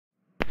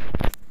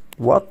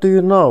What do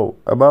you know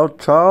about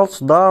Charles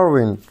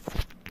Darwin?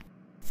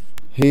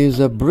 He is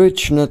a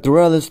British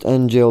naturalist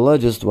and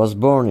geologist. Was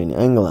born in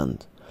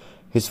England.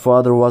 His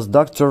father was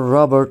Dr.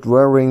 Robert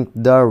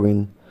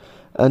Darwin,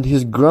 and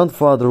his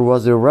grandfather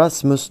was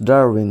Erasmus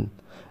Darwin,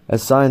 a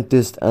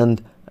scientist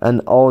and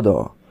an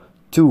author,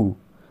 too.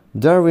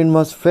 Darwin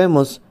was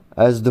famous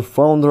as the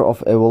founder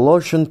of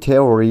evolution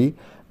theory,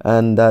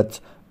 and that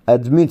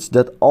admits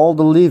that all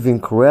the living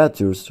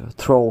creatures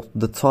throughout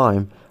the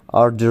time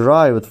are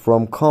derived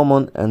from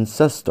common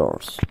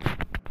ancestors.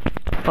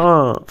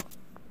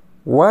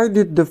 Why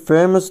did the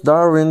famous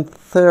Darwin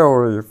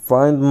theory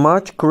find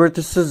much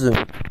criticism?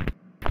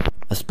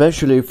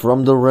 Especially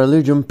from the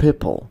religion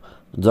people.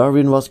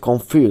 Darwin was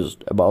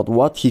confused about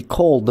what he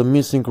called the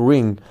missing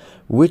ring,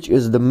 which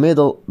is the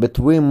middle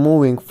between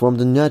moving from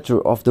the nature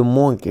of the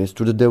monkeys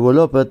to the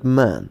developed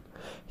man.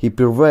 He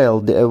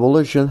prevailed the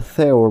evolution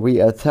theory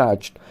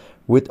attached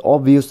with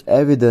obvious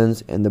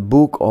evidence in the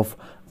book of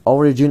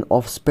Origin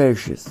of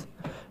Species,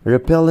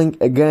 repelling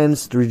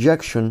against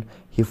rejection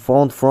he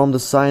found from the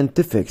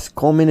scientific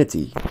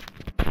community.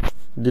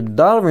 Did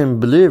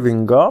Darwin believe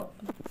in God?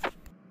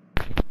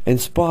 In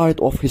spite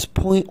of his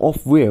point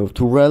of view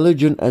to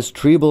religion as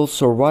tribal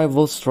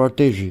survival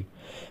strategy,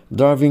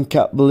 Darwin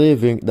kept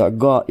believing that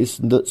God is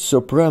the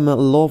supreme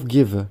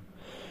lawgiver.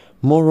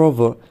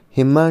 Moreover,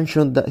 he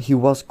mentioned that he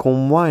was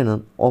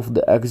convinced of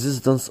the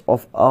existence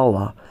of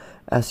Allah,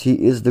 as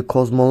he is the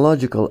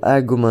cosmological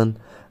argument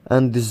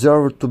and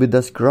deserved to be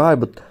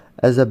described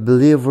as a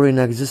believer in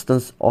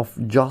existence of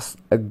just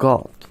a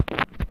God.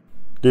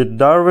 Did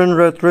Darwin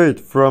retreat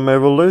from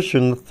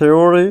evolution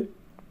theory?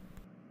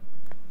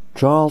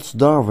 Charles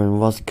Darwin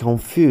was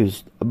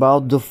confused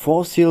about the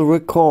fossil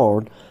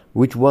record,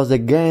 which was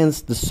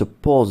against the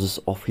supposes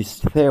of his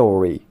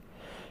theory.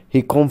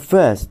 He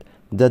confessed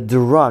that the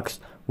rocks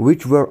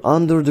which were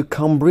under the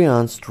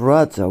Cambrian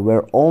strata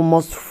were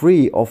almost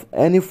free of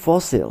any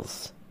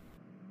fossils.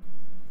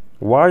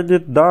 Why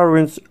did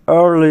Darwin's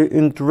early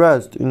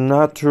interest in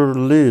nature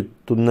lead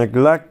to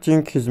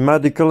neglecting his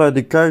medical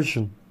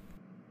education?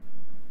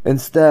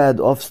 Instead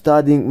of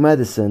studying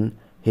medicine,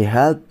 he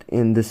helped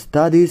in the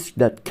studies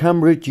that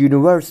Cambridge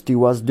University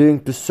was doing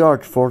to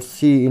search for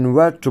sea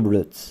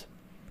invertebrates.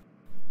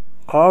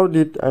 How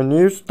did a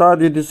new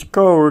study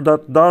discover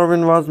that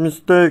Darwin was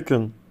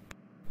mistaken?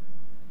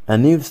 A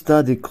new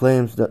study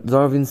claims that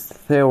Darwin's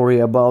theory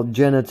about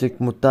genetic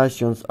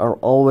mutations are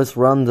always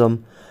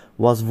random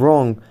was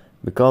wrong,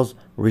 because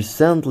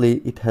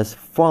recently it has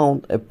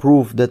found a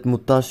proof that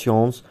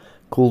mutations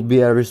could be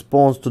a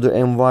response to the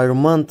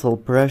environmental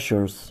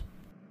pressures.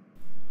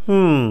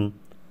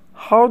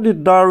 How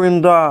did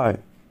Darwin die?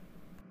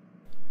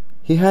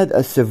 He had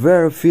a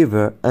severe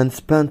fever and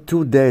spent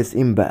 2 days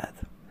in bed.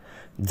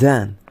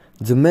 Then,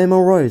 the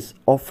memories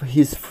of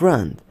his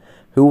friend,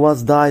 who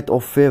was died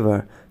of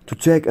fever, to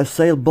take a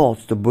sailboat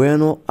to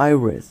Buenos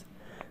Aires.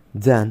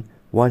 Then,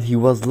 while he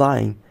was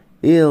lying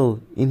ill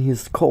in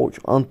his couch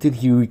until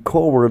he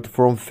recovered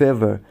from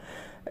fever,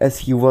 as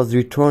he was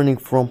returning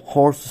from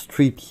horse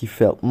trip he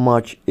felt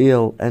much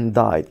ill and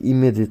died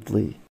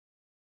immediately.